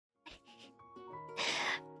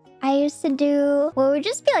I used to do... Well, it would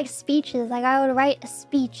just be like speeches. Like, I would write a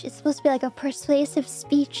speech. It's supposed to be like a persuasive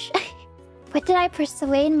speech. What did I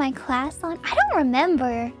persuade my class on? I don't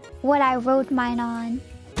remember what I wrote mine on.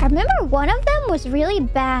 I remember one of them was really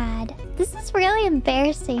bad. This is really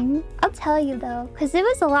embarrassing. I'll tell you though, because it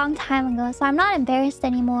was a long time ago, so I'm not embarrassed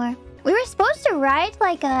anymore. We were supposed to write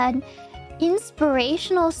like an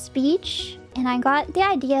inspirational speech, and I got the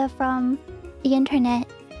idea from the internet.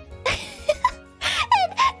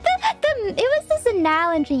 And it was this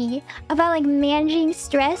analogy about like managing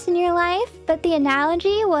stress in your life, but the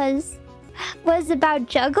analogy was about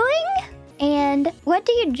juggling. And what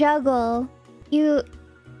do you juggle? You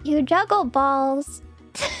juggle balls.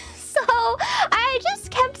 So I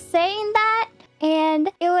just kept saying that, and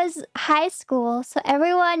it was high school, so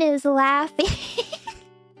everyone is laughing.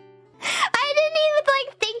 I didn't even like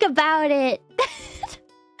think about it.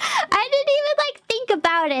 I didn't even like think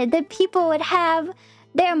about it that people would have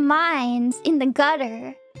their minds in the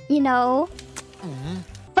gutter, you know?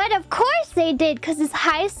 But of course they did, because it's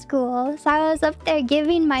high school. So I was up there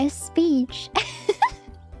giving my speech.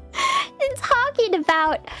 And talking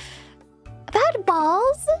about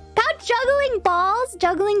balls? About juggling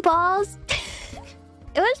balls.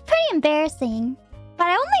 It was pretty embarrassing. But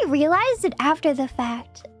I only realized it after the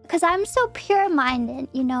fact. Because I'm so pure-minded,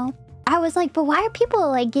 you know? I was like, but why are people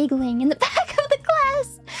like giggling in the back of the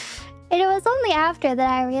class? And it was only after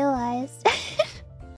that I realized.